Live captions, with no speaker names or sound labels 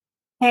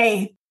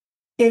Hey,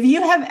 if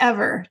you have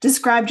ever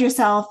described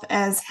yourself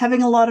as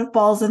having a lot of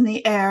balls in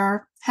the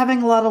air,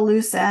 having a lot of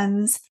loose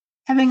ends,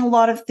 having a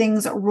lot of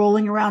things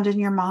rolling around in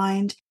your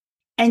mind,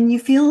 and you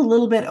feel a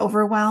little bit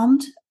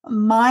overwhelmed,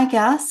 my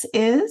guess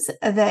is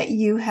that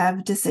you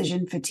have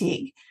decision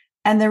fatigue.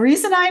 And the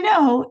reason I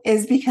know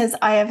is because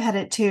I have had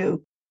it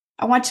too.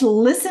 I want you to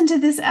listen to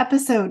this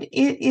episode.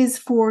 It is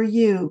for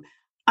you.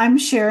 I'm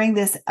sharing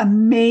this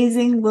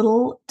amazing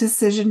little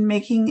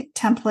decision-making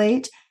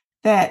template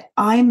that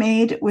I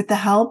made with the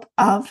help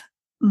of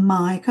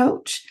my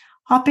coach.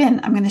 Hop in.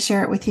 I'm going to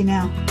share it with you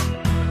now.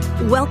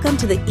 Welcome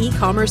to the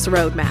E-Commerce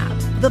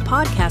Roadmap, the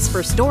podcast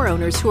for store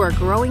owners who are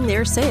growing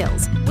their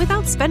sales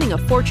without spending a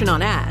fortune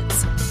on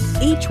ads.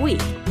 Each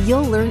week,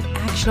 you'll learn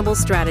actionable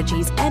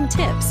strategies and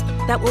tips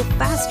that will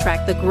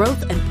fast-track the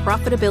growth and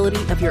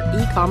profitability of your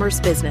e-commerce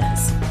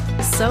business.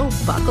 So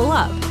buckle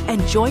up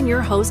and join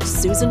your host,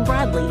 Susan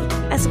Bradley,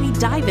 as we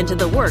dive into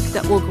the work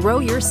that will grow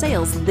your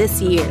sales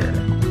this year.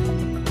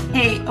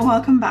 Hey,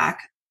 welcome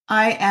back.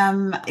 I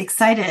am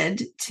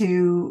excited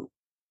to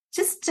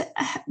just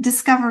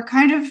discover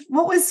kind of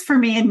what was for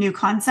me a new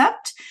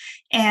concept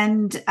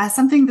and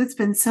something that's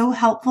been so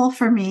helpful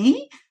for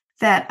me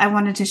that I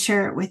wanted to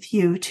share it with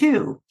you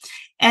too.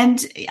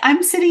 And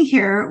I'm sitting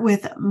here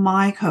with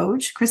my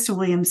coach, Krista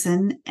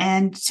Williamson,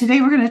 and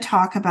today we're going to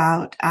talk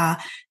about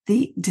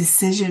the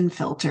decision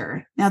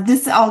filter. Now,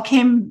 this all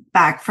came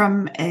back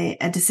from a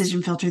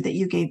decision filter that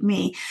you gave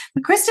me.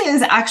 But Krista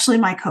is actually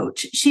my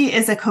coach. She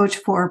is a coach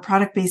for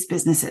product-based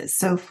businesses,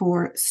 so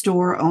for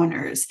store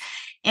owners.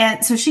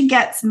 And so she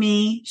gets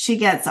me, she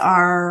gets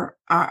our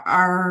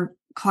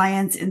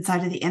clients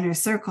inside of the inner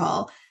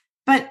circle.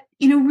 But,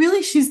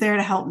 really she's there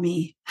to help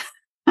me.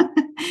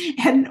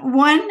 And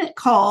one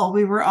call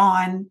we were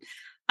on,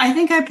 I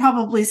think I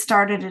probably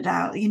started it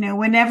out,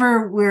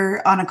 whenever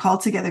we're on a call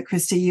together,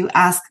 Krista, you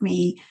ask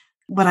me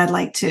what I'd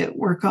like to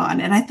work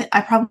on. And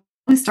I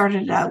probably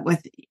started it out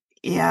with,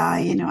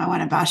 I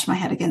want to bash my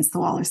head against the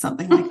wall or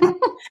something like that.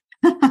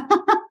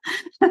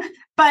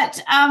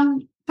 But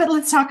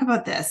let's talk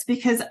about this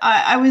because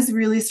I was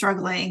really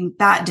struggling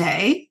that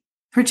day,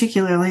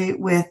 particularly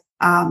with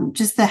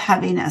just the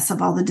heaviness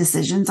of all the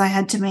decisions I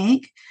had to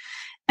make.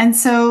 And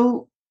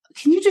so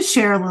can you just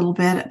share a little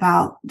bit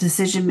about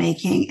decision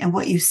making and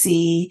what you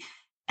see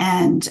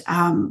and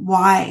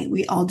why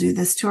we all do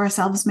this to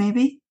ourselves,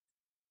 maybe?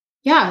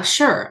 Yeah,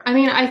 sure. I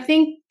mean, I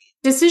think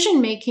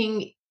decision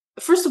making,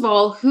 first of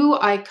all, who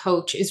I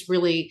coach is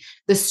really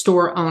the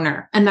store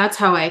owner. And that's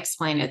how I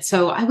explain it.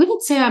 So I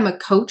wouldn't say I'm a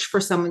coach for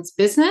someone's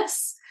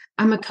business.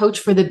 I'm a coach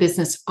for the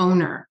business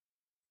owner.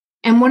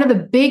 And one of the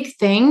big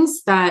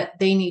things that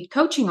they need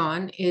coaching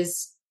on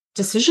is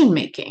decision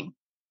making.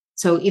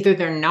 So either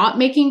they're not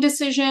making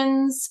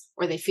decisions,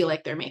 or they feel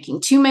like they're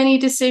making too many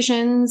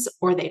decisions,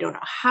 or they don't know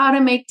how to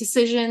make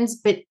decisions.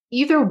 But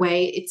either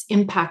way, it's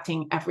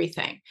impacting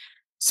everything.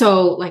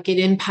 So like it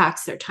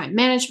impacts their time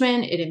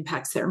management, it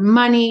impacts their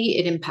money,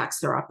 it impacts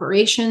their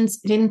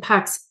operations, it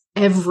impacts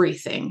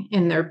everything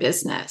in their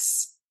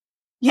business.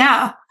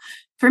 Yeah.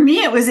 For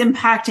me, it was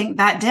impacting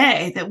that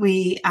day that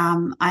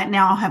I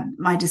now have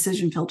my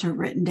decision filter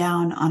written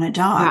down on a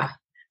dog. Yeah.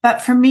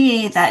 But for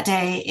me that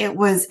day, it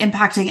was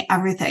impacting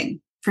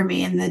everything for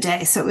me in the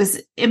day. So it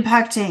was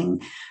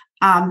impacting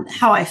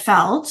how I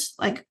felt,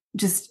 like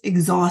just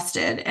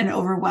exhausted and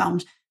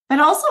overwhelmed,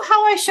 but also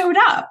how I showed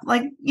up.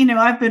 Like,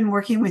 I've been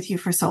working with you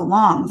for so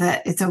long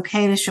that it's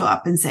okay to show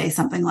up and say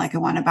something like, I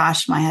want to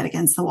bash my head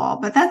against the wall.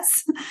 But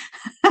that's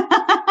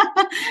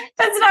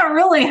that's not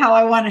really how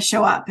I want to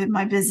show up in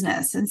my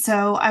business. And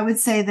so I would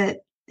say that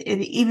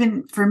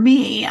even for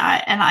me,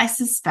 I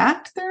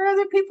suspect there are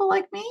other people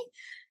like me.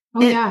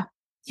 Yeah.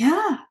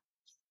 Yeah.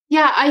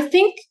 Yeah. I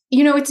think,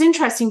 it's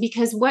interesting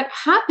because what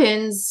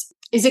happens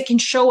is it can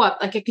show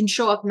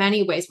up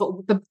many ways.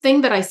 But the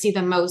thing that I see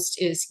the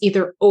most is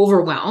either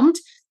overwhelmed.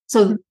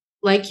 So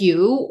like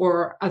you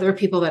or other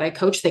people that I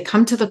coach, they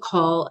come to the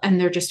call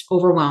and they're just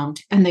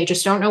overwhelmed and they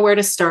just don't know where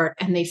to start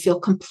and they feel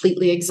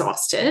completely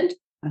exhausted.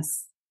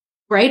 Yes.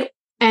 Right.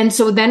 And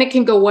so then it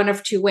can go one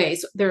of two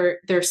ways. They're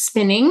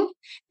spinning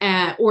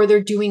or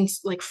they're doing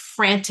like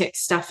frantic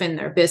stuff in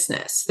their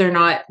business. They're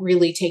not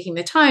really taking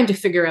the time to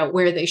figure out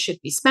where they should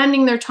be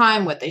spending their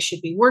time, what they should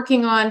be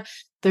working on.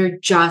 They're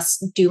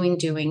just doing.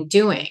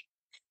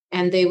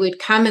 And they would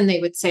come and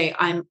they would say,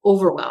 I'm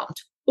overwhelmed,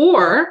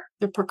 or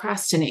they're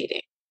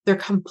procrastinating. They're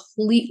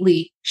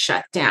completely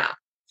shut down.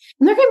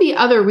 And there can be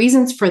other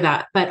reasons for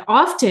that, but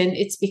often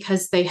it's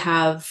because they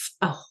have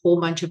a whole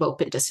bunch of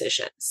open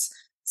decisions.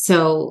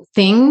 So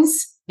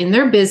things in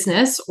their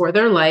business or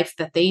their life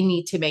that they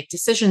need to make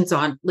decisions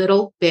on,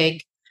 little,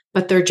 big,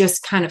 but they're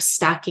just kind of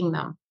stacking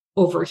them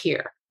over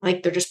here.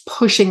 Like they're just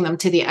pushing them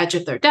to the edge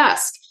of their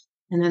desk.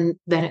 And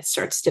then it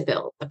starts to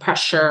build the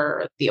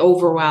pressure, the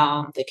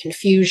overwhelm, the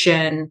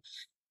confusion.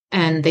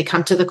 And they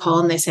come to the call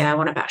and they say, I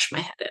want to bash my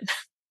head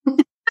in.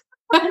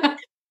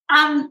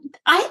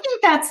 I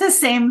think that's the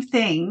same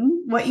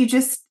thing. What you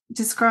just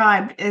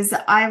described is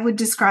I would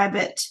describe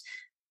it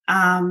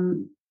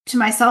to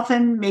myself,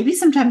 and maybe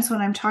sometimes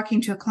when I'm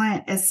talking to a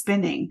client, as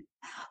spinning.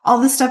 all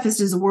this stuff is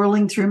just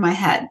whirling through my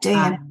head day in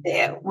and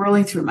day out,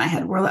 whirling through my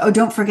head. Oh,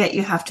 don't forget,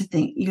 you have to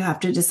think, you have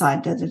to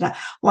decide, da, da, da.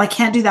 Well, I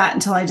can't do that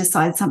until I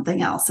decide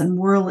something else, and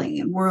whirling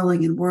and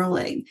whirling and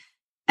whirling.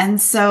 And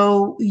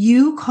so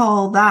you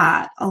call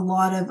that a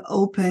lot of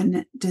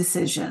open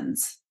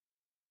decisions.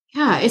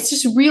 Yeah, it's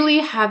just really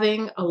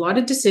having a lot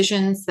of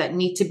decisions that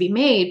need to be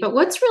made. But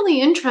what's really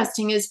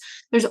interesting is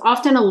there's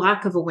often a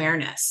lack of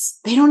awareness.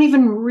 They don't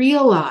even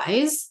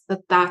realize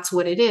that that's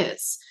what it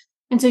is.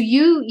 And so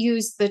you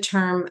use the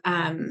term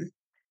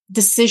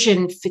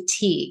decision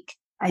fatigue.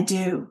 I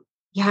do.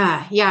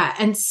 Yeah.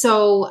 And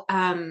so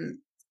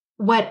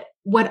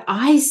what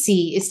I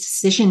see is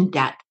decision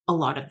debt a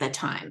lot of the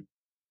time.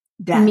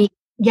 Debt.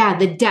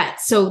 The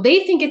debt. So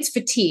they think it's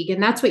fatigue,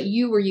 and that's what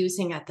you were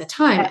using at the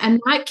time. Yeah.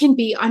 And that can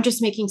be, I'm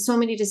just making so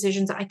many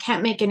decisions, I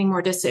can't make any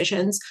more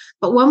decisions.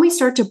 But when we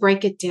start to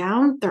break it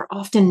down, they're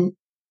often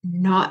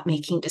not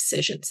making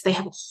decisions. They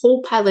have a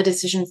whole pile of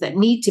decisions that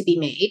need to be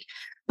made,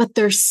 but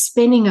they're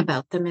spinning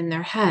about them in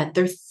their head.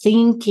 They're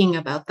thinking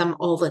about them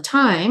all the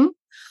time,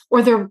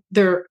 or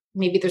they're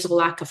maybe there's a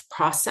lack of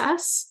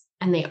process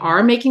and they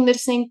are making the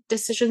same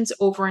decisions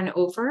over and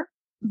over.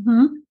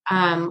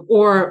 Mm-hmm.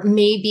 Or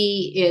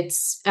maybe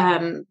it's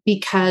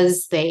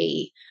because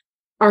they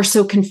are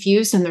so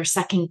confused and they're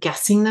second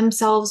guessing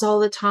themselves all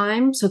the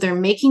time. So they're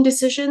making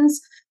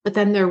decisions, but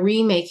then they're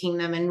remaking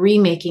them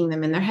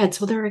in their head.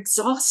 So they're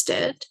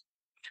exhausted,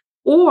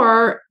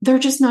 or they're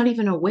just not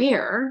even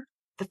aware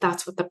that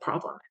that's what the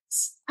problem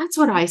is. That's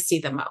what I see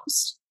the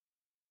most.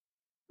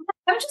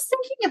 I'm just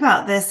thinking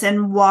about this,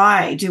 and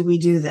why do we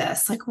do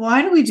this? Like,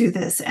 why do we do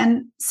this?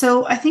 And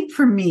so I think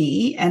for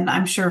me, and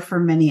I'm sure for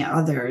many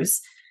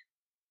others,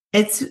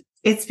 it's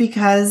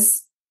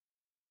because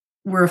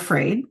we're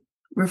afraid.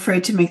 We're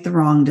afraid to make the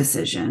wrong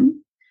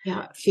decision.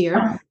 Yeah,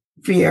 fear.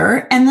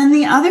 And then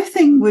the other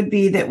thing would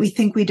be that we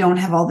think we don't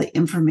have all the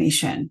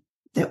information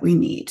that we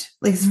need.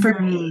 Like for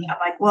me, I'm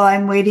like, well,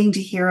 I'm waiting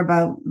to hear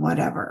about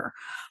whatever,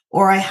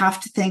 or I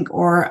have to think,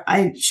 or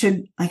I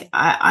should, like,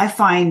 I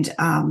find,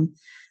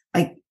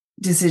 like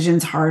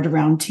decisions hard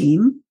around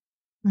team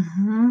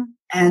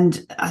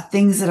and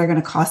things that are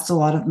going to cost a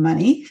lot of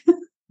money.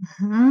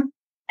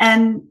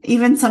 And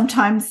even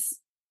sometimes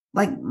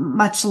like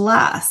much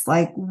less,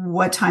 like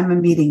what time a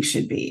meeting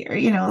should be, or,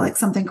 like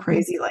something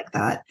crazy like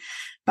that.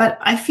 But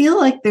I feel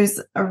like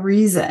there's a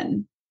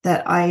reason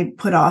that I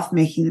put off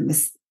making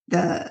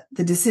the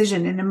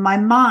decision. And in my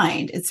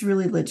mind, it's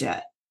really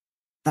legit.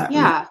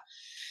 Yeah.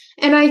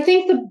 And I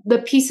think the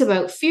piece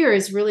about fear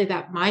is really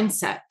that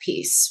mindset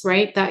piece,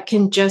 right? That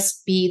can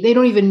just be, they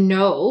don't even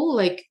know,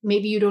 like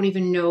maybe you don't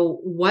even know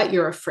what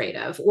you're afraid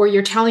of, or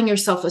you're telling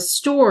yourself a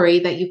story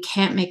that you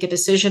can't make a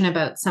decision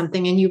about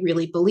something and you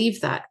really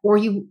believe that, or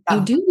you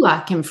do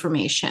lack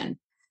information.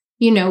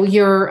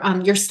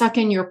 You're stuck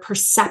in your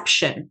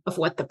perception of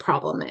what the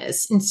problem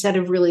is, instead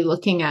of really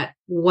looking at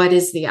what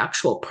is the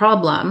actual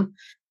problem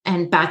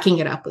and backing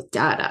it up with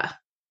data.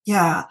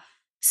 Yeah.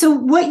 So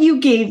what you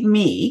gave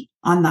me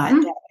on that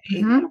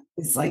day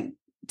is like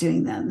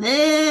doing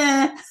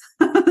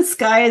the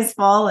sky is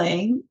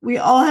falling. We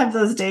all have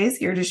those days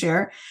here to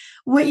share.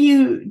 What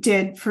you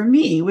did for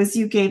me was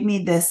you gave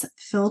me this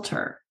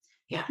filter.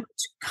 Yeah.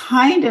 Which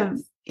kind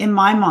of, in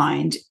my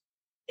mind,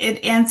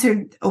 it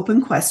answered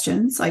open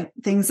questions, like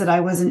things that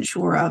I wasn't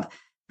sure of,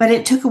 but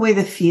it took away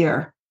the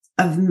fear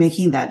of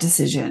making that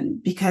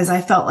decision, because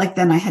I felt like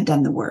then I had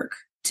done the work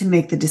to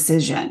make the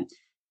decision.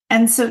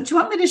 And so do you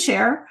want me to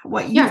share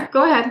what you... Yeah,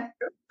 go ahead.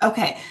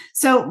 Okay.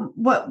 So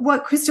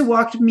what Krista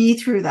walked me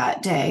through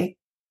that day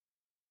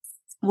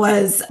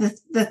was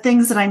the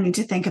things that I need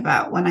to think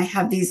about when I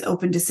have these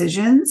open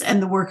decisions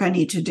and the work I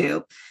need to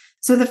do.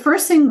 So the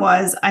first thing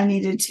was I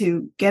needed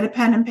to get a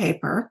pen and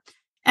paper,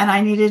 and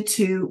I needed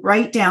to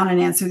write down and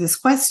answer this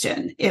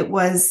question. It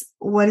was,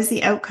 what is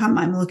the outcome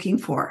I'm looking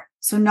for?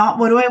 So not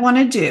what do I want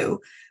to do?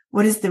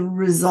 What is the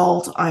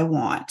result I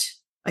want?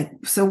 Like,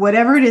 so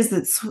whatever it is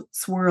that's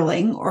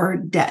swirling or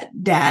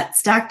debt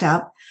stacked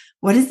up,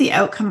 what is the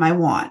outcome I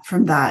want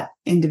from that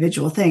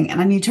individual thing? And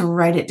I need to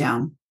write it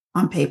down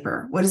on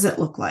paper. What does it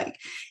look like?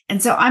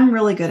 And so I'm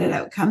really good at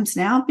outcomes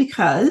now,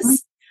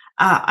 because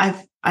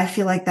I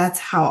feel like that's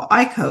how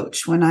I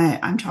coach when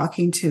I'm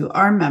talking to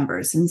our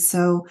members. And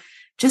so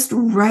just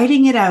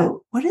writing it out,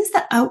 what is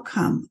the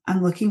outcome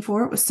I'm looking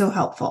for? It was so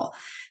helpful.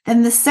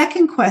 Then the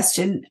second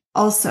question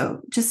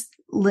also just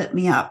lit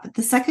me up.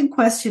 The second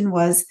question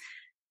was,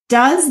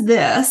 does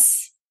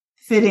this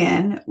fit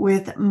in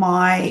with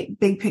my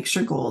big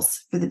picture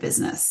goals for the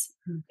business?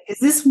 Is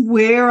this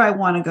where I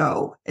want to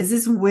go? Is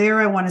this where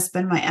I want to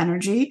spend my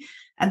energy?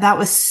 And that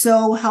was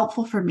so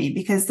helpful for me,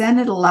 because then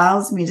it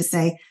allows me to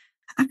say,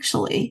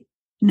 actually,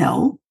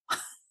 no,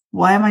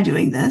 why am I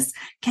doing this?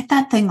 Get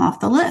that thing off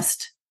the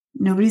list.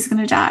 Nobody's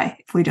going to die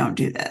if we don't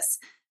do this.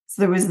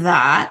 So there was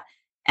that.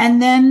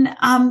 And then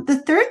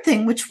the third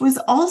thing, which was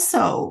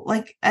also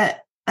like a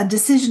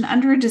decision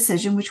under a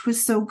decision, which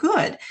was so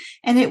good.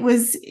 And it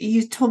was,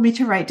 you told me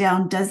to write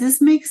down, does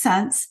this make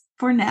sense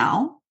for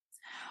now?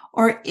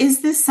 Or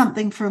is this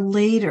something for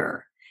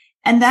later?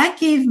 And that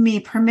gave me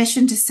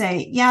permission to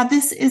say, yeah,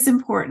 this is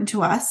important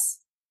to us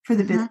for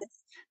the business,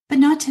 but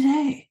not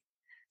today.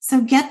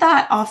 So get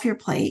that off your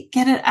plate,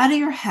 get it out of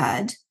your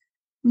head.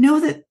 Know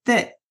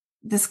that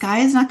the sky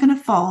is not going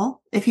to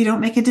fall if you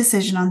don't make a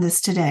decision on this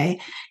today.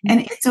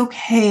 And it's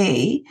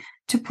okay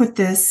to put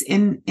this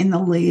in the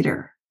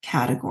later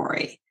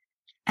category.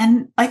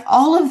 And like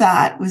all of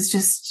that was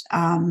just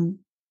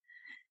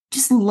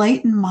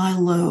lighten my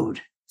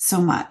load so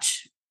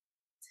much.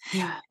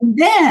 Yeah. And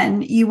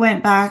then you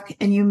went back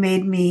and you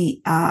made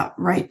me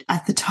right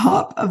at the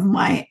top of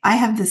I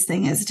have this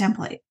thing as a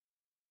template.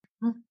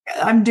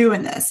 I'm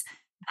doing this.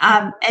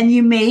 And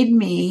you made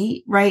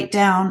me write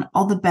down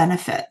all the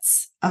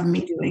benefits of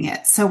me doing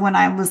it. So when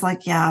I was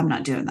like, yeah, I'm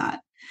not doing that,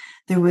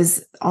 there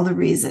was all the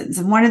reasons.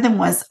 And one of them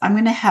was I'm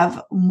going to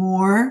have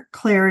more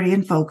clarity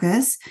and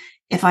focus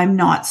if I'm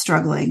not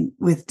struggling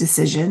with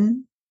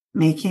decision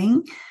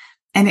making,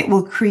 and it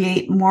will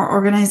create more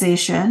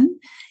organization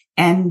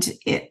and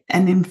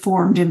an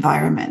informed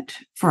environment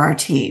for our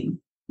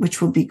team,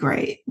 which will be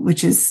great,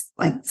 which is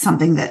like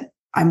something that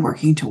I'm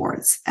working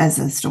towards as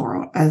an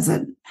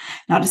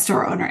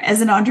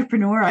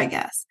entrepreneur, I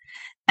guess.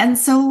 And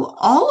so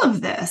all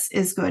of this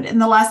is good. And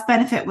the last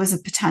benefit was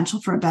a potential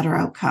for a better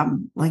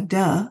outcome, like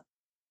duh.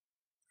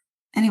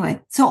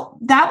 Anyway, so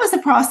that was the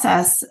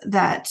process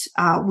that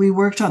we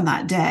worked on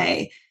that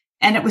day.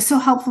 And it was so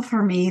helpful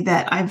for me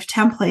that I've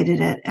templated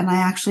it and I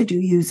actually do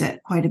use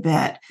it quite a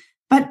bit.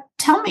 But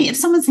tell me, if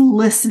someone's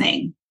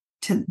listening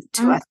to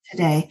us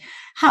today,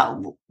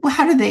 how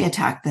do they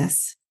attack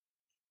this?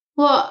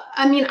 Well,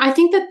 I mean, I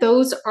think that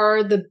those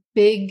are the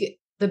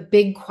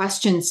big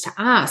questions to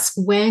ask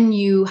when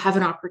you have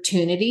an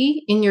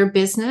opportunity in your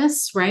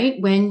business, right?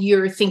 When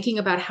you're thinking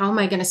about how am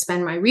I going to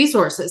spend my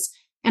resources?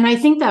 And I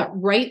think that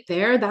right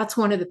there, that's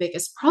one of the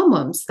biggest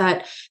problems,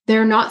 that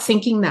they're not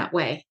thinking that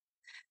way,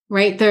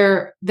 right?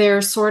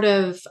 They're sort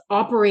of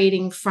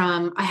operating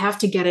from, I have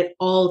to get it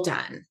all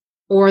done,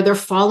 or they're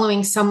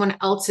following someone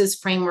else's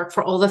framework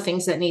for all the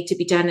things that need to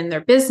be done in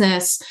their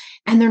business.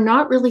 And they're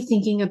not really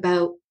thinking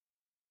about,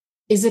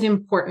 is it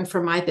important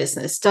for my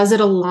business? Does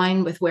it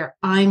align with where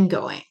I'm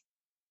going?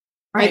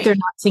 Right? They're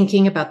not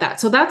thinking about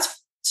that. So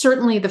that's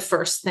certainly the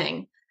first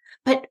thing.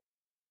 But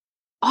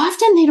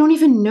often they don't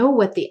even know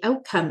what the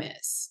outcome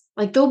is.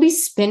 Like they'll be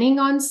spinning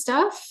on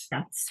stuff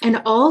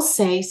and I'll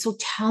say, so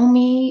tell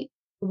me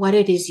what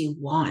it is you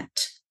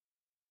want.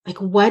 Like,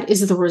 what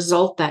is the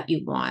result that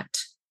you want?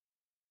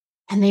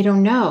 And they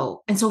don't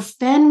know. And so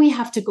then we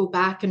have to go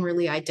back and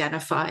really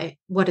identify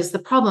what is the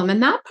problem.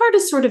 And that part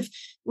is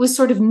was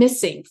sort of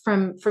missing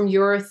from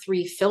your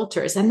 3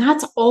 filters. And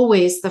that's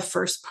always the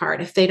first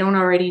part, if they don't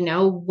already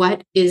know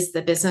what is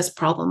the business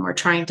problem we're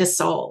trying to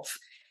solve.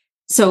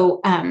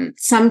 So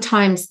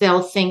sometimes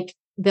they'll think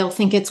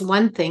it's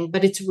one thing,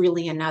 but it's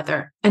really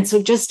another. And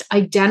so just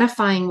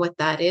identifying what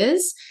that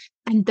is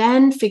and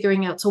then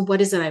figuring out, so what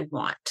is it I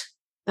want?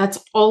 That's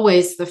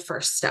always the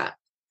first step.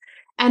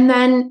 And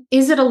then,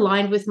 is it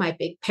aligned with my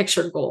big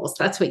picture goals?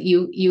 That's what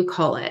you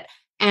call it.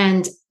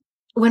 And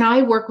when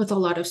I work with a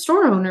lot of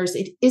store owners,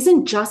 it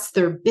isn't just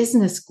their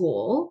business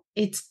goal.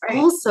 It's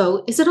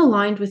also, is it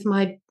aligned with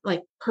my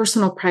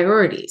personal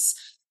priorities?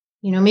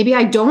 You know, maybe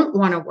I don't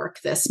want to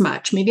work this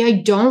much. Maybe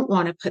I don't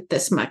want to put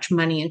this much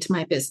money into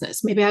my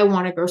business. Maybe I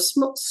want to grow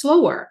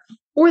slower,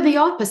 or the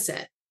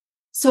opposite.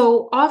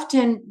 So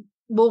often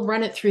we'll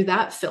run it through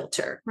that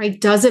filter,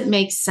 right? Does it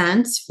make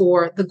sense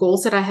for the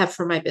goals that I have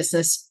for my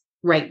business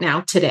right now,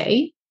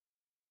 today,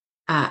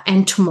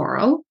 and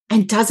tomorrow?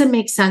 And does it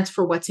make sense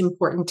for what's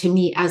important to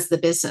me as the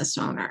business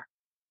owner?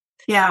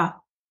 Yeah.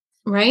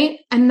 Right.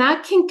 And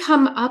that can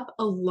come up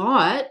a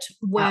lot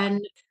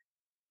when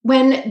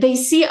they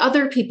see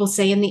other people,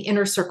 say in the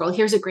inner circle.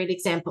 Here's a great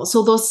example.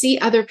 So they'll see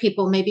other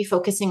people maybe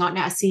focusing on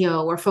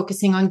SEO or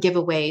focusing on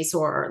giveaways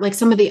or like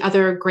some of the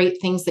other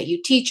great things that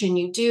you teach and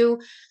you do,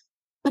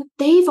 but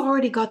they've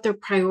already got their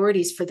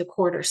priorities for the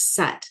quarter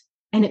set.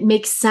 And it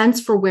makes sense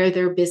for where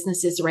their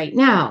business is right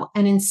now.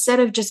 And instead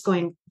of just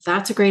going,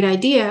 that's a great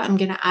idea, I'm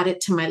going to add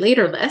it to my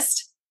later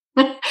list,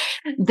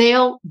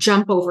 they'll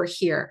jump over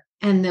here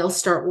and they'll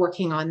start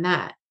working on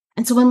that.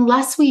 And so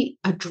unless we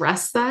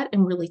address that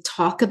and really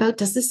talk about,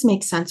 does this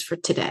make sense for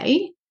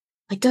today?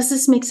 Like, does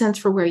this make sense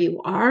for where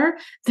you are?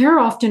 They're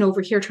often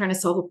over here trying to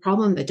solve a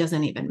problem that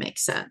doesn't even make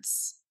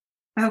sense.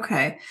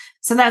 Okay.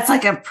 So that's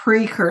like a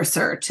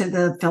precursor to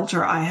the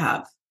filter I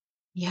have.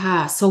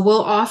 Yeah. So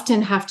we'll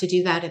often have to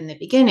do that in the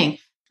beginning.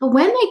 But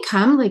when they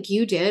come like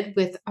you did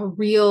with a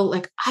real,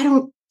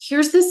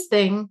 here's this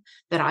thing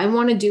that I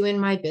want to do in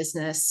my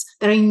business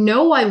that I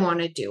know I want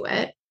to do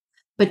it,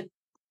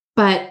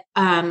 but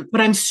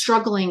I'm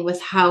struggling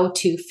with how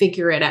to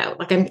figure it out.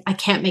 Like I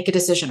can't make a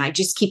decision. I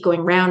just keep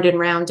going round and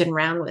round and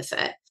round with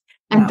it.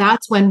 And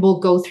that's when we'll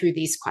go through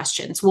these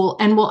questions.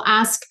 We'll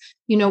ask,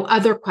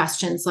 other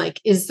questions like,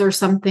 is there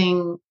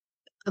something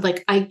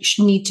like I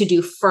need to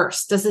do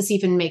first? Does this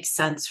even make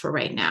sense for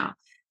right now?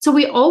 So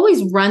we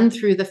always run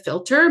through the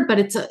filter,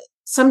 but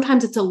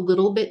sometimes it's a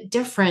little bit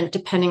different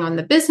depending on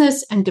the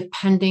business and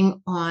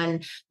depending on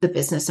the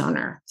business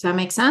owner. Does that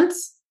make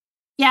sense?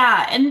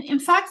 Yeah. And in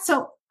fact,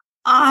 so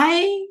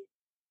I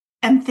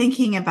am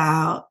thinking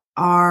about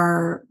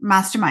our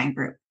mastermind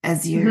group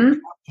as you're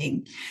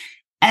talking.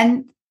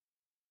 And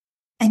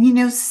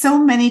so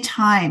many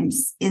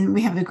times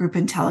we have a group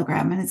in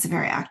Telegram and it's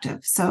very active.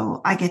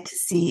 So I get to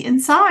see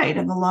inside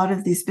of a lot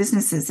of these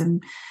businesses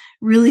and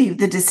really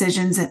the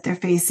decisions that they're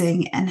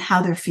facing and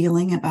how they're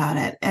feeling about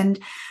it. And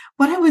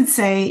what I would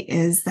say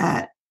is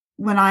that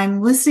when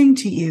I'm listening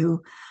to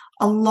you,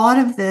 a lot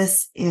of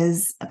this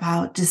is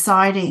about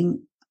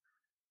deciding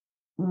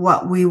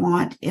what we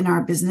want in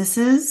our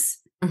businesses,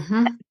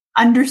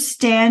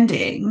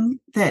 understanding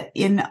that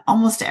in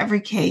almost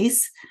every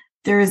case,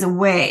 there is a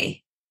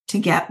way to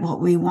get what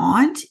we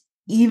want,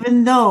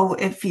 even though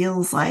it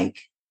feels like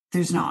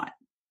there's not.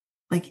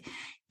 Like,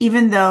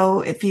 even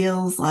though it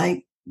feels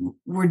like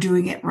we're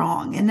doing it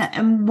wrong.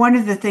 And one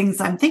of the things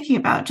I'm thinking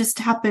about just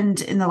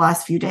happened in the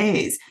last few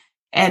days.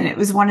 And it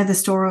was one of the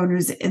store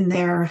owners in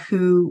there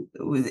who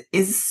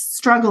is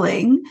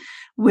struggling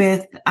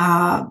with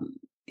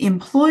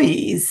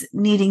employees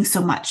needing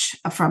so much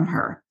from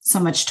her, so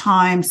much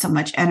time, so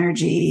much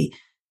energy,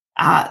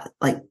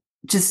 like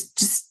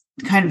just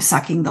kind of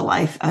sucking the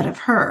life out of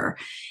her.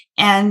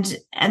 And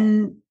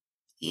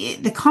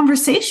the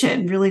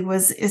conversation really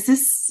was, is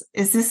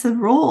this a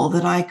role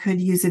that I could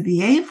use a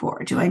VA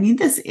for? Do I need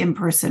this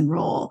in-person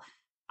role?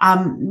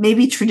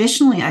 Maybe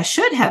traditionally I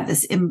should have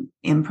this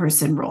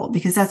in-person role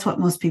because that's what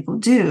most people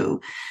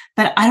do,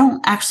 but I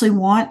don't actually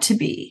want to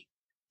be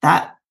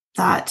that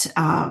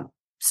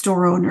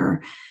store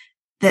owner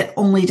that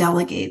only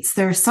delegates.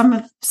 There's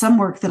some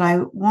work that I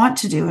want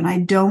to do, and I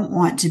don't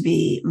want to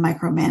be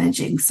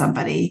micromanaging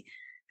somebody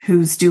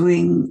who's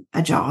doing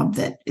a job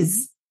that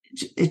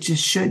it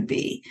just should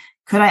be.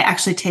 Could I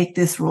actually take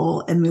this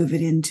role and move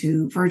it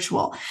into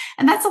virtual?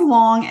 And that's a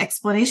long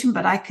explanation,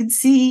 but I could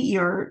see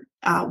your,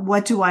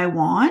 what do I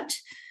want?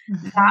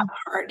 That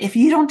part. If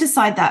you don't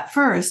decide that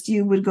first,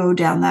 you would go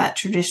down that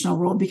traditional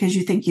role because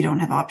you think you don't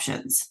have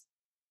options.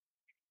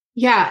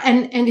 Yeah.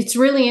 And it's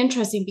really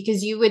interesting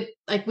because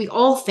we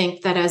all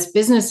think that as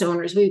business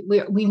owners,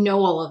 we know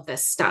all of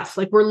this stuff.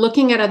 Like, we're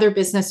looking at other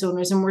business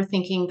owners and we're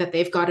thinking that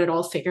they've got it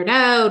all figured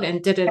out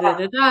and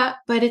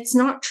but it's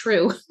not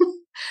true.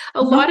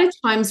 A lot of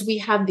times we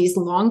have these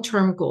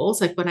long-term goals.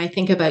 Like, when I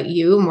think about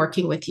you and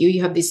working with you,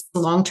 you have these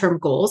long-term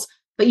goals,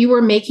 but you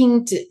were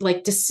making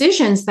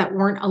decisions that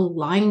weren't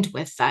aligned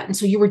with that. And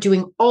so you were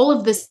doing all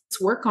of this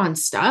work on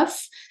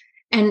stuff,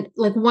 and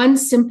like one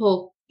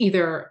simple,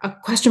 either a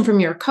question from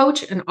your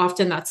coach, and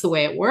often that's the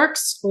way it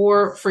works,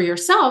 or for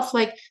yourself,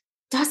 like,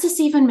 does this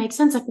even make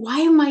sense? Like, why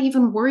am I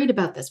even worried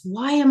about this?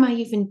 Why am I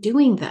even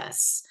doing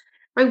this?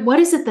 Right? What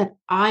is it that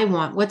I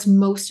want? What's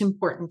most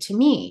important to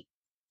me?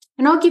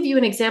 And I'll give you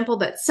an example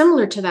that's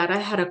similar to that. I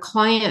had a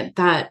client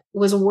that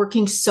was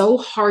working so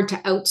hard to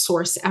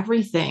outsource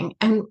everything.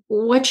 And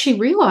what she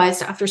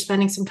realized after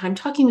spending some time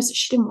talking was that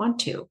she didn't want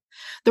to.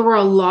 There were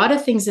a lot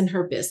of things in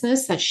her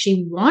business that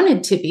she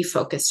wanted to be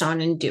focused on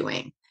and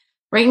doing.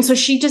 Right. And so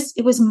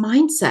it was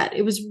mindset.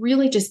 It was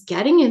really just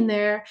getting in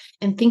there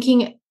and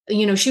thinking,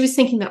 she was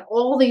thinking that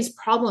all these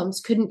problems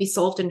couldn't be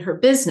solved in her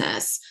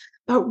business.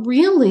 But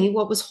really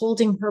what was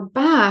holding her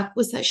back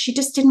was that she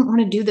just didn't want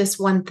to do this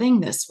one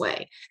thing this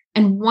way.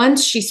 And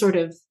once she sort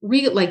of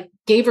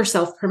gave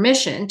herself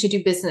permission to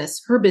do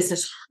her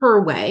business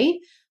her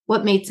way,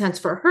 what made sense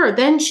for her,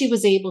 then she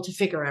was able to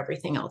figure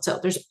everything else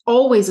out. There's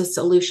always a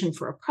solution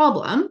for a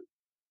problem.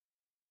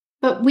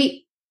 But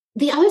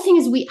the other thing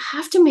is we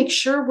have to make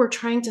sure we're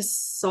trying to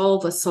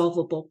solve a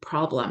solvable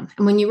problem.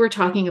 And when you were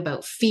talking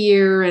about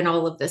fear and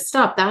all of this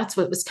stuff, that's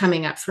what was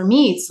coming up for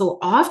me. So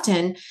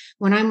often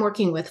when I'm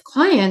working with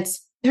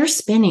clients, they're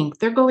spinning,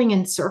 they're going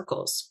in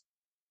circles,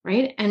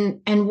 right?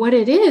 And what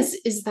it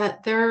is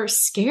that they're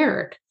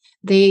scared.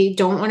 They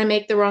don't want to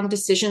make the wrong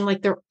decision.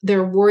 Like,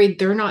 they're worried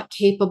they're not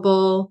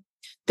capable.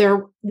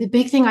 The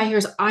big thing I hear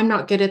is, I'm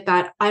not good at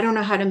that. I don't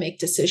know how to make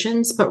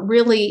decisions, but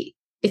really,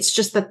 it's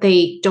just that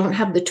they don't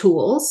have the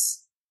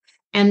tools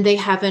and they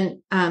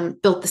haven't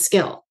built the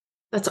skill.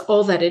 That's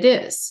all that it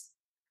is.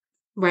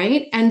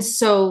 Right. And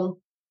so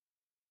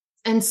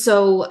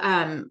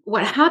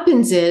what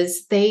happens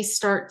is they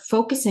start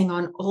focusing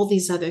on all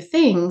these other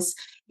things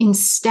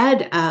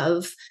instead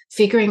of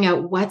figuring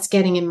out what's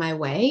getting in my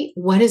way.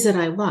 What is it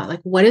I want?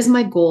 Like, what is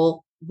my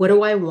goal? What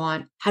do I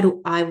want? How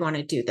do I want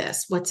to do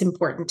this? What's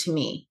important to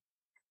me?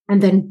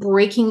 And then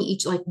breaking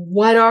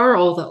what are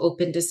all the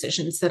open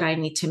decisions that I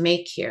need to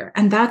make here?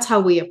 And that's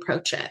how we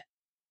approach it.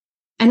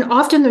 And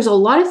often there's a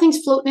lot of things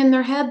floating in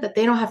their head that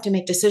they don't have to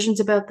make decisions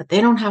about, that they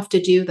don't have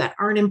to do, that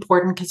aren't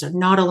important because they're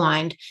not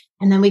aligned.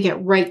 And then we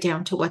get right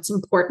down to what's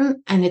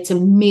important. And it's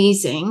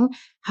amazing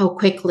how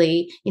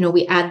quickly,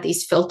 we add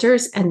these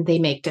filters and they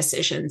make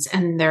decisions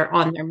and they're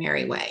on their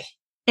merry way.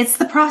 It's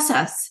the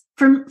process.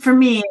 For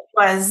me, it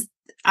was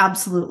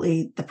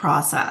absolutely the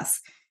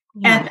process.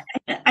 Yeah.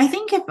 And I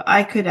think if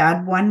I could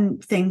add one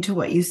thing to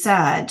what you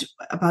said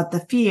about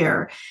the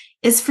fear,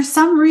 is for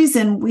some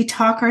reason we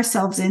talk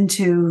ourselves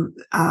into,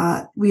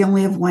 we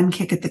only have one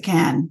kick at the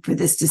can for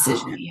this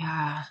decision. Oh,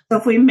 yeah. So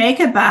if we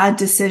make a bad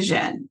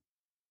decision,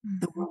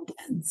 the world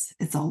ends.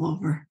 It's all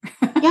over.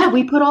 Yeah,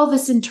 we put all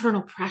this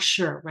internal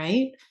pressure,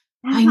 right?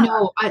 I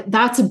know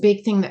that's a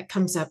big thing that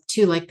comes up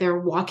too. Like they're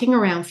walking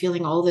around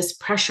feeling all this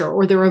pressure,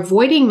 or they're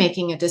avoiding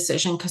making a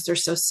decision because they're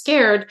so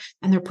scared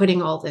and they're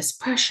putting all this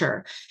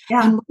pressure.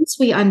 Yeah. And once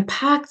we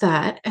unpack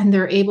that and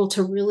they're able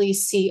to really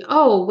see,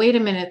 oh, wait a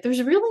minute,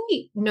 there's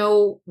really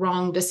no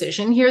wrong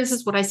decision here. This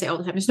is what I say all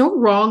the time. There's no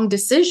wrong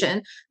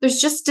decision.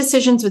 There's just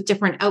decisions with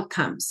different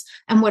outcomes.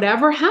 And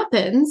whatever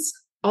happens,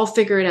 I'll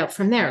figure it out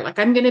from there. Like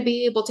I'm going to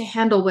be able to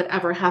handle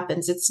whatever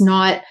happens. It's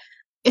not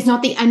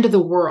the end of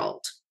the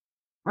world.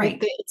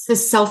 Right. It's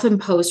this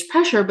self-imposed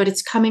pressure, but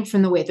it's coming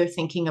from the way they're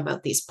thinking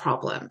about these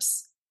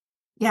problems.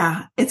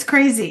 Yeah. It's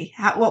crazy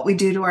what we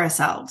do to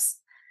ourselves.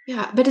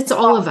 Yeah. But it's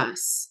all of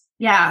us.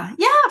 Yeah.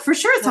 Yeah, for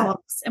sure. It's all of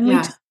us. And we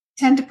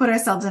tend to put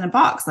ourselves in a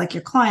box, like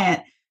your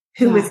client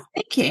who was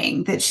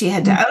thinking that she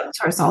had to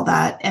outsource all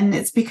that. And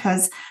it's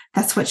because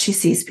that's what she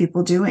sees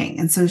people doing.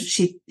 And so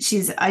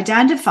she's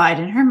identified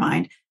in her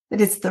mind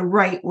that it's the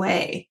right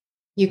way.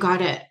 You got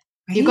it.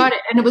 You got it.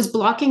 And it was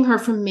blocking her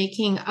from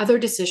making other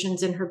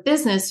decisions in her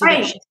business so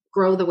that she could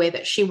grow the way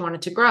that she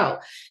wanted to grow.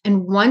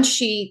 And once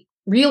she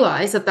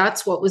realized that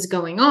that's what was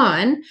going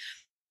on,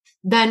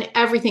 then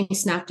everything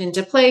snapped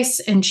into place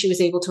and she was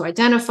able to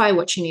identify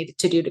what she needed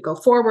to do to go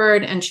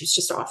forward. And she's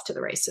just off to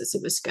the races.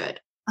 It was good.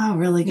 Oh,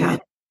 really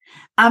good.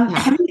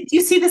 Do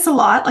you see this a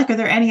lot? Like, are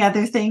there any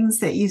other things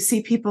that you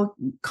see people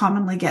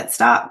commonly get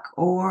stuck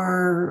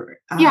or?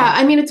 Yeah,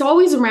 I mean, it's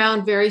always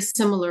around very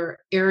similar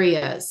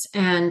areas.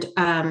 And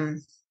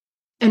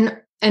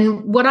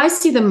what I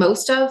see the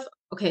most of,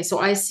 so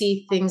I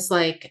see things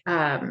like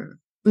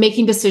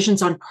making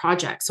decisions on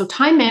projects. So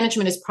time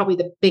management is probably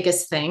the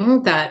biggest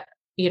thing that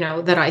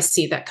I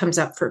see that comes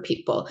up for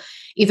people.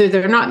 Either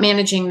they're not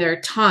managing their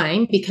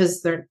time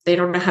because they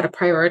don't know how to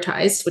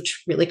prioritize,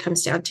 which really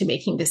comes down to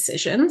making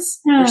decisions.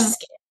 They're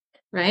scared,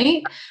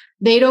 right?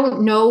 They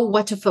don't know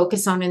what to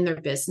focus on in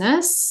their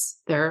business.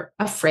 They're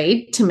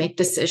afraid to make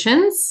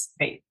decisions,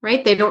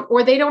 right? They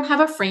don't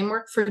have a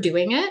framework for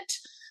doing it.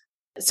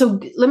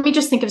 So let me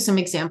just think of some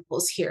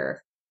examples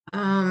here.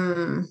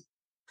 I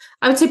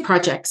would say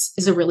projects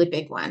is a really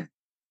big one.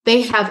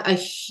 They have a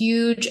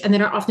huge, and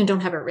they often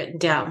don't have it written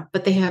down,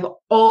 but they have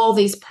all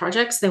these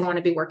projects they want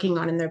to be working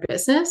on in their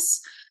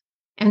business.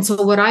 And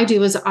so what I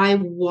do is I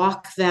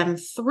walk them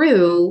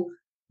through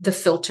the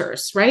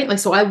filters, right? Like,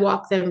 so I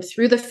walk them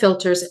through the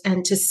filters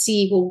and to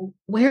see, well,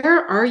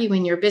 where are you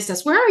in your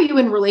business? Where are you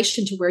in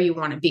relation to where you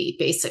want to be,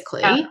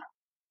 basically? Yeah.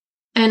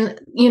 And,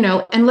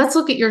 and let's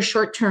look at your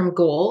short-term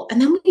goal.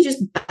 And then we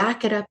just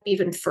back it up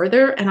even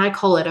further. And I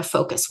call it a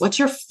focus. What's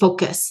your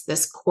focus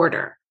this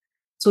quarter?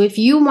 So if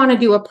you want to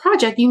do a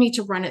project, you need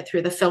to run it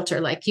through the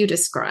filter like you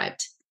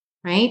described,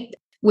 right?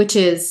 Which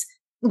is,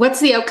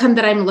 what's the outcome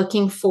that I'm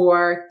looking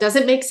for? Does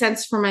it make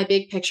sense for my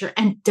big picture?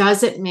 And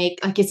does it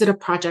is it a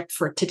project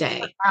for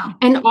today? Wow.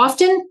 And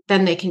often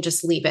then they can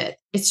just leave it.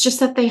 It's just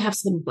that they have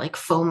some like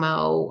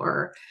FOMO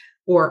or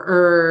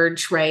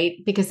urge, right?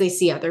 Because they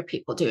see other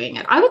people doing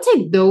it. I would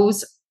say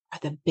those are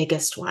the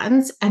biggest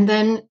ones. And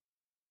then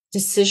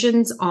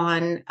decisions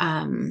on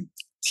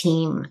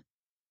team.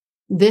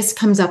 This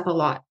comes up a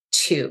lot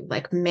too,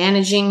 like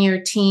managing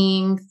your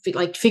team,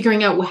 like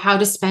figuring out how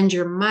to spend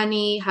your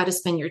money, how to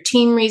spend your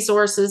team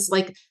resources.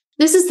 Like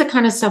this is the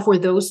kind of stuff where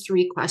those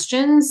three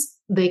questions,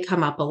 they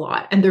come up a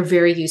lot and they're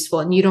very useful.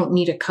 And you don't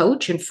need a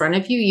coach in front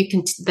of you. You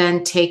can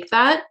then take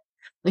that.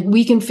 Like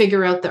we can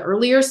figure out the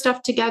earlier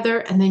stuff together.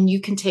 And then you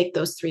can take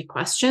those three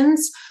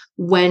questions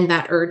when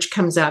that urge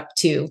comes up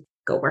to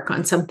go work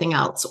on something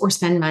else or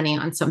spend money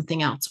on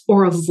something else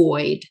or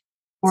avoid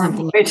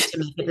something to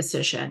make a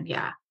decision.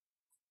 Yeah.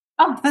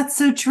 Oh, that's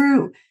so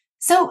true.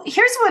 So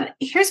here's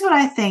what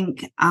I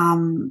think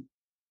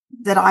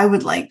that I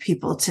would like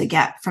people to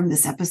get from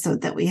this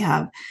episode that we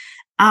have.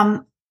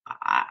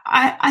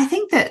 I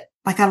think that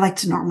I like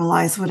to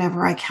normalize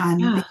whatever I can.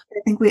 Yeah.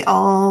 I think we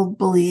all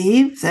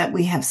believe that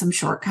we have some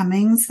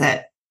shortcomings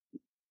that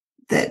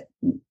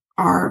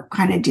are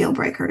kind of deal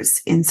breakers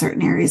in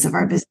certain areas of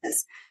our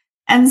business.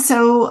 And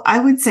so I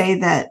would say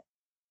that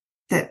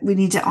we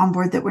need to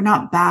onboard that we're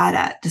not bad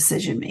at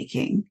decision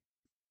making.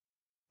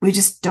 We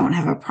just don't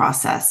have a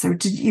process, or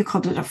you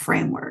called it a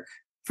framework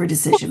for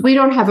decision. We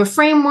don't have a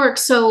framework.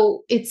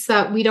 So it's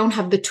that we don't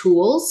have the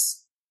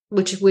tools,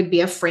 which would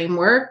be a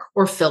framework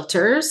or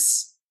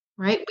filters,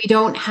 right? We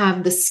don't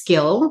have the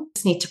skill. We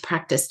just need to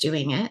practice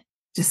doing it.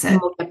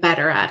 And we'll get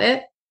better at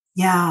it.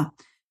 Yeah.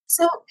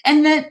 So,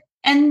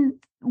 and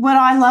what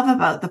I love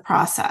about the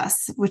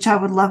process, which I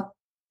would love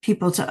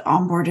people to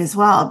onboard as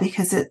well,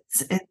 because it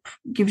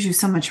gives you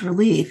so much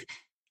relief,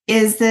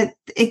 is that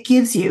it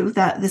gives you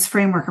this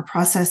framework or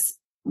process,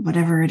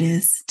 whatever it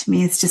is. To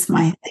me, it's just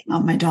my thing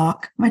on my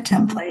doc, my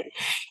template.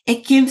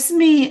 It gives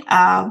me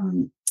a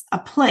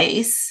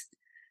place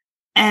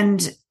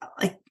and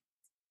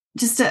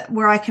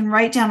where I can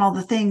write down all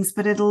the things,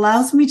 but it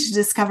allows me to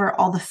discover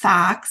all the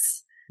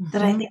facts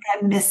that I think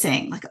I'm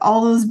missing, like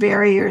all those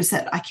barriers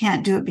that I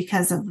can't do it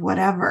because of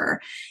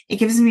whatever. It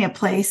gives me a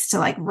place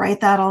to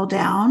write that all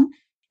down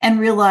and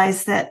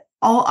realize that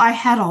I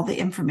had all the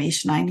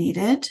information I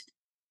needed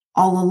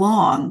all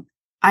along.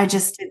 I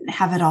just didn't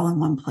have it all in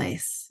one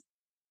place.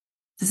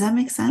 Does that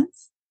make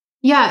sense?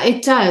 Yeah,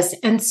 it does.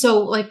 And so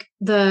like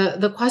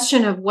the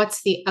question of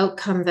what's the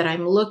outcome that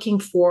I'm looking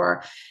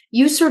for,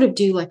 you sort of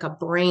do like a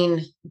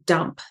brain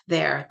dump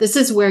there. This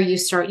is where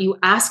you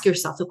ask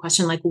yourself the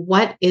question, like,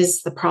 what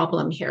is the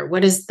problem here?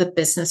 What is the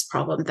business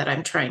problem that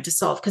I'm trying to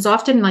solve? Because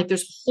often like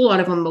there's a whole lot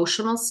of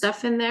emotional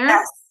stuff in there.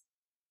 Yes.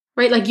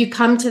 Right? Like you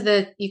come to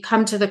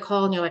the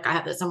call and you're like, I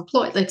have this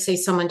employee, like say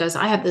someone does,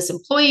 I have this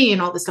employee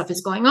and all this stuff is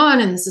going on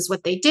and this is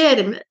what they did.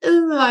 And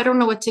I don't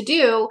know what to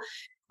do.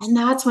 And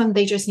that's when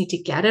they just need to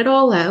get it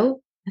all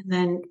out and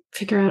then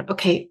figure out,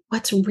 okay,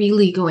 what's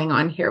really going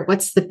on here?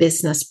 What's the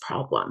business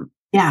problem?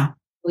 Yeah.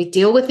 We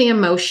deal with the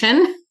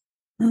emotion,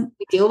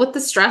 we deal with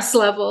the stress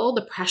level,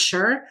 the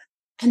pressure,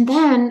 and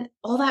then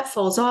all that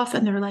falls off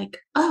and they're like,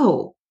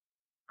 oh,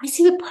 I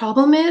see the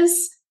problem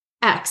is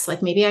X,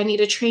 like maybe I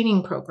need a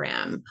training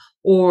program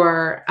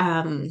or,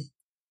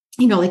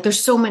 like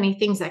there's so many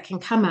things that can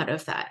come out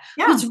of that.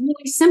 Yeah. It's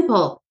really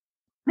simple.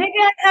 Maybe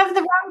I have the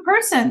wrong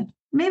person.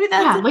 Maybe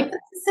that's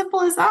as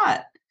simple as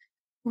that.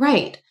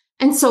 Right.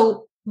 And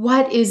so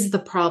what is the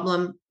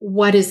problem?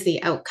 What is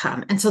the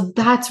outcome? And so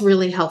that's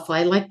really helpful.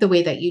 I like the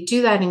way that you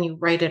do that and you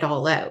write it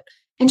all out.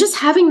 And just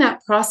having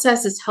that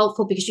process is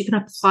helpful because you can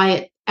apply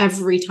it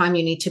every time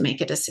you need to make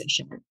a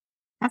decision.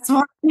 That's why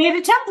I made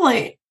a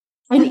template.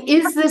 And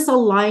is this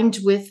aligned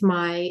with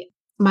my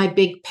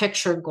big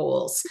picture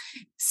goals?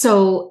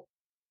 So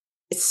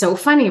it's so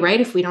funny, right?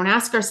 If we don't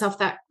ask ourselves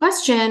that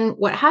question,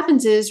 what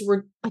happens is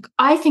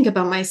I think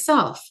about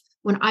myself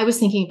when I was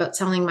thinking about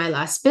selling my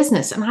last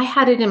business and I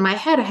had it in my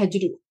head. I had to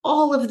do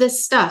all of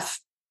this stuff.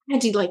 I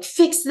had to like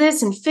fix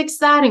this and fix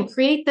that and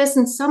create this.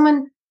 And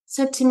someone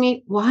said to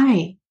me,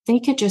 why? They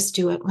could just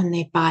do it when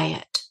they buy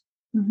it.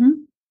 Mm-hmm.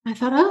 I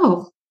thought,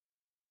 oh,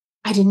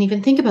 I didn't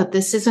even think about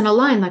this isn't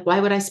aligned. Like, why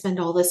would I spend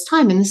all this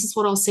time? And this is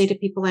what I'll say to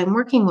people I'm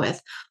working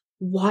with.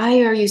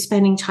 Why are you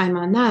spending time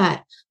on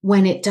that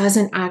when it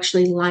doesn't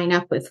actually line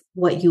up with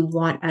what you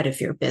want out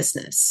of your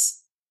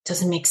business? It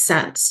doesn't make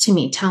sense to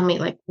me. Tell me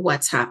like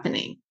what's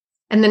happening.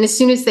 And then as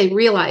soon as they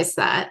realize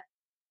that,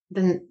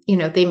 then,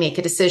 they make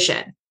a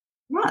decision.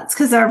 Yeah, it's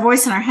because our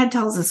voice in our head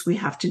tells us we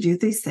have to do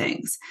these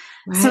things.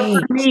 Right. So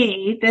for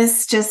me,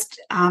 this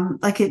just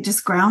it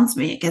just grounds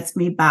me. It gets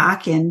me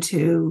back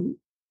into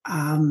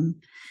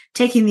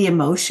taking the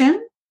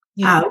emotion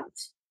out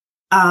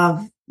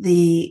of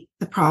the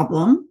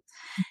problem.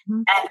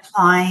 Mm-hmm. And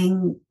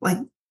applying like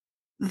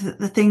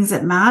the things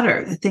that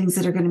matter, the things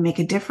that are going to make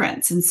a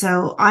difference. And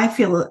so I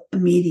feel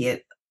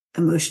immediate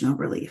emotional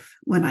relief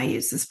when I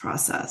use this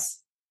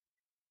process.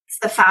 It's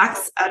the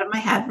facts out of my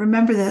head.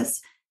 Remember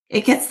this,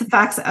 it gets the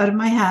facts out of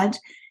my head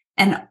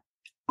and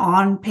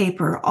on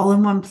paper, all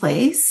in one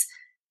place.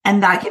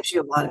 And that gives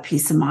you a lot of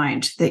peace of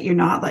mind that you're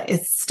not like,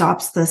 it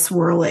stops the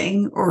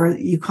swirling, or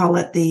you call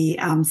it the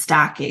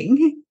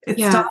stacking. It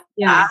stops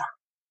that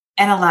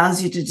and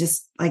allows you to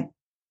just like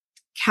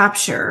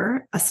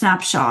capture a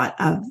snapshot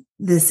of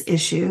this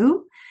issue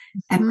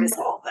and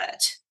resolve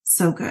it.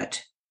 So good.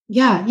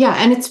 Yeah. Yeah.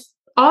 And it's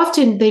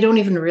often they don't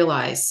even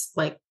realize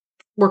like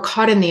we're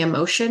caught in the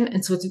emotion.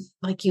 And so it's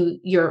like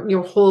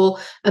your whole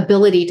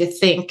ability to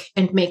think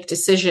and make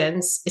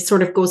decisions, it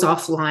sort of goes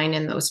offline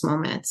in those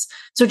moments.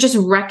 So just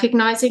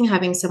recognizing,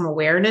 having some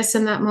awareness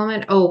in that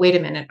moment. Oh, wait a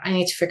minute. I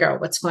need to figure out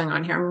what's going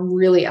on here. I'm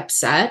really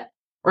upset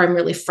or I'm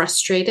really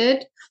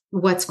frustrated.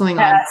 What's going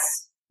on?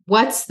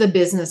 What's the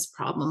business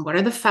problem? What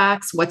are the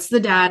facts? What's the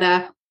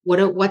data?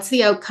 What's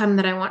the outcome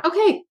that I want?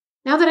 Okay,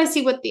 now that I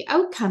see what the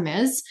outcome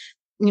is,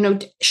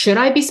 should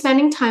I be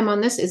spending time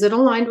on this? Is it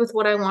aligned with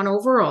what I want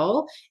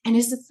overall? And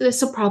is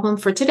this a problem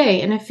for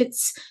today? And if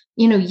it's,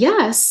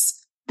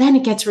 yes, then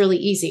it gets really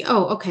easy.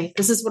 Oh, okay,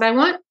 this is what I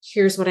want.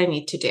 Here's what I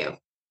need to do.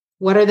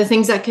 What are the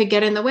things that could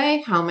get in the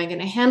way? How am I going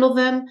to handle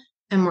them?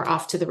 And we're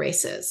off to the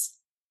races.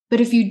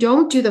 But if you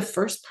don't do the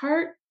first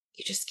part,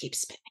 you just keep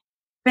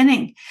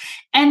spinning.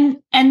 And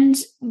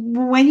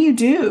when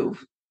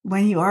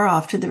you are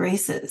off to the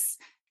races,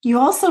 you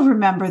also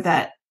remember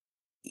that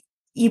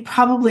you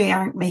probably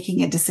aren't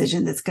making a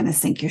decision that's going to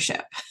sink your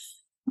ship.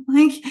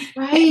 Like,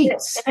 right.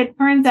 If it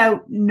turns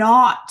out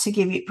not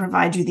to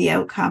provide you the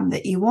outcome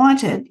that you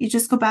wanted, you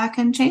just go back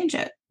and change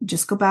it.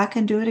 Just go back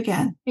and do it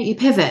again. You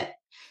pivot.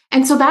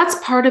 And so that's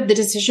part of the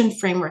decision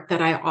framework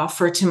that I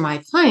offer to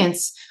my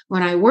clients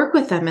when I work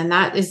with them. And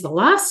that is the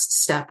last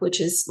step,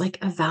 which is like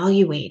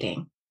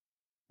evaluating.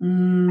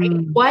 Right?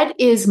 What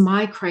is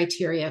my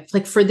criteria?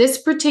 Like for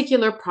this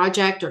particular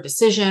project or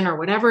decision or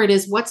whatever it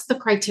is, what's the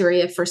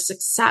criteria for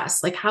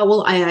success? Like how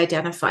will I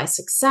identify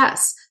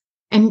success?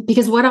 And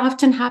because what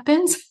often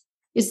happens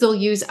is they'll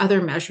use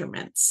other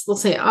measurements. They'll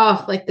say,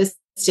 oh, like this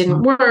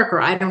didn't work, or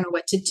I don't know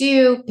what to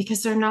do,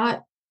 because they're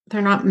not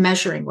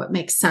measuring what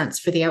makes sense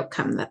for the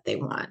outcome that they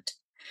want.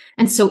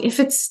 And so if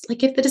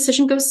the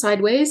decision goes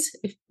sideways,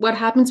 if what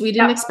happens, we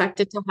didn't expect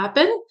it to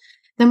happen,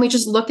 then we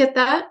just look at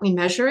that, we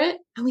measure it,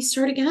 and we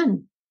start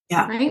again.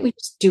 Yeah. Right? We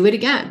just do it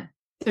again.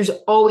 There's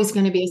always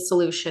going to be a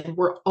solution.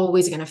 We're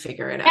always going to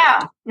figure it out.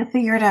 Yeah, you'll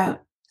figure it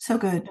out. So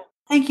good.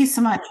 Thank you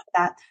so much for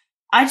that.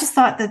 I just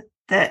thought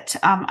that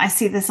I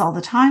see this all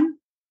the time,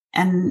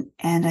 and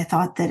I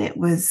thought that it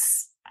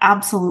was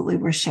absolutely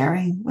worth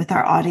sharing with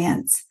our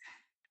audience,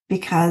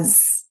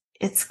 because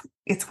it's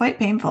quite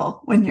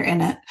painful when you're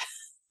in it.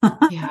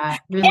 Yeah,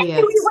 it really is.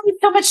 We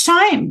waste so much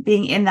time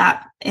being in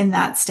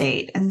that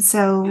state, and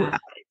so it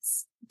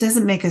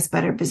doesn't make us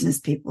better business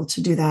people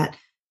to do that.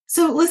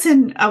 So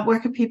listen, where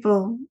can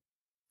people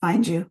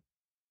find you?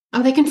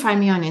 Oh, they can find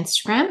me on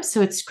Instagram.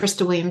 So it's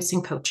Krista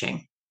Williamson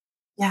Coaching.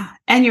 Yeah.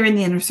 And you're in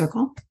the Inner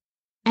Circle.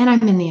 And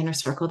I'm in the Inner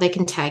Circle. They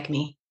can tag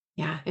me.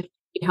 Yeah. If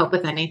you need help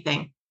with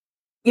anything.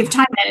 You have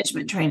time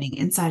management training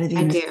inside of the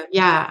Inner Circle.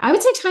 Yeah. I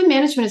would say time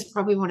management is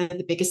probably one of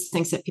the biggest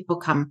things that people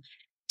come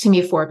to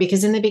me for,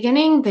 because in the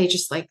beginning, they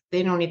just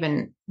they're not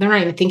even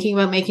thinking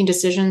about making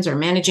decisions or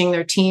managing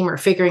their team or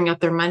figuring out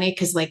their money,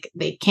 because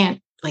they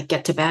can't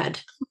get to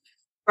bed.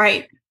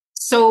 Right.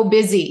 So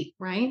busy,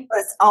 right?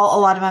 That's a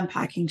lot of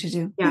unpacking to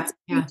do. Yeah.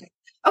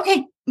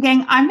 Okay,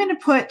 gang, I'm going to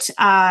put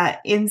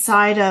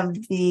inside of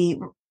the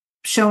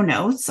show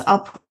notes,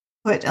 I'll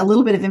put a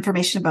little bit of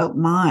information about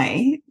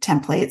my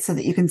template so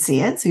that you can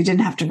see it. So you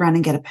didn't have to run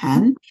and get a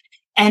pen.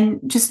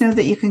 And just know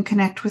that you can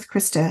connect with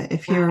Krista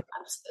if you're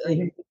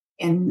absolutely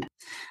in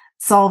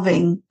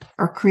solving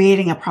or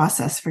creating a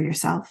process for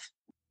yourself.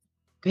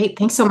 Great.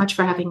 Thanks so much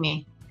for having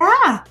me.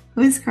 Yeah, it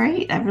was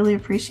great. I really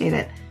appreciate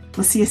it.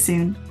 We'll see you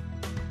soon.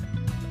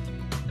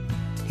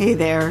 Hey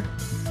there.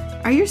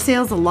 Are your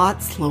sales a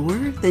lot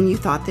slower than you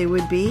thought they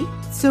would be?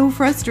 So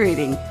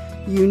frustrating.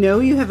 You know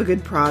you have a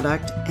good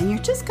product and you're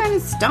just kind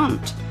of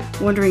stumped,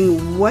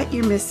 wondering what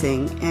you're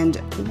missing and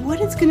what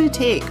it's going to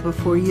take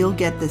before you'll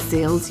get the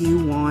sales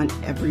you want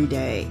every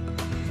day.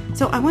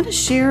 So I want to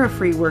share a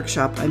free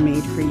workshop I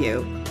made for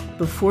you.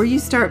 Before you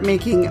start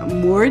making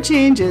more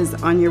changes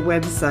on your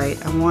website,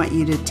 I want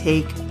you to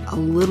take a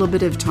little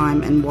bit of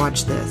time and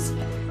watch this.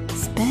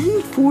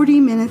 Spend 40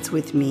 minutes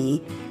with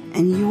me,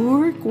 and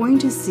you're going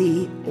to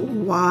see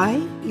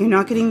why you're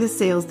not getting the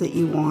sales that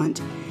you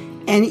want,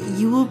 and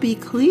you will be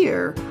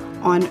clear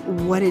on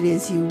what it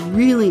is you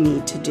really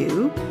need to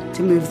do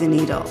to move the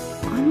needle.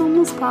 I'm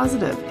almost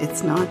positive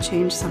it's not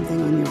changed something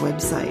on your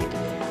website.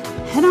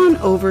 Head on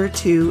over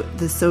to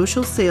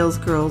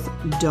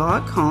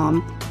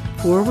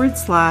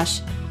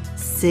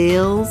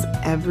thesocialsalesgirls.com/sales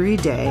every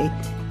day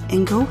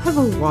and go have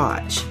a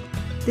watch.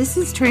 This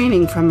is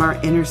training from our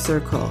Inner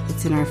Circle.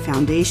 It's in our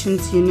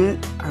foundations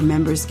unit. Our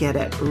members get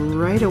it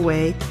right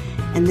away,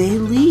 and they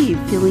leave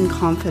feeling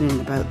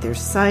confident about their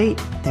site,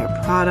 their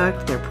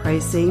product, their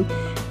pricing,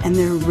 and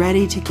they're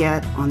ready to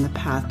get on the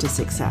path to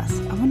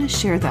success. I want to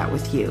share that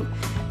with you.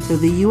 So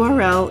the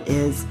URL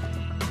is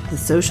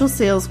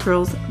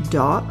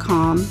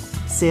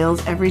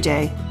thesocialsalesgirls.com/sales every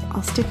day.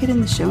 I'll stick it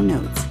in the show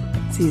notes.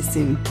 See you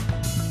soon.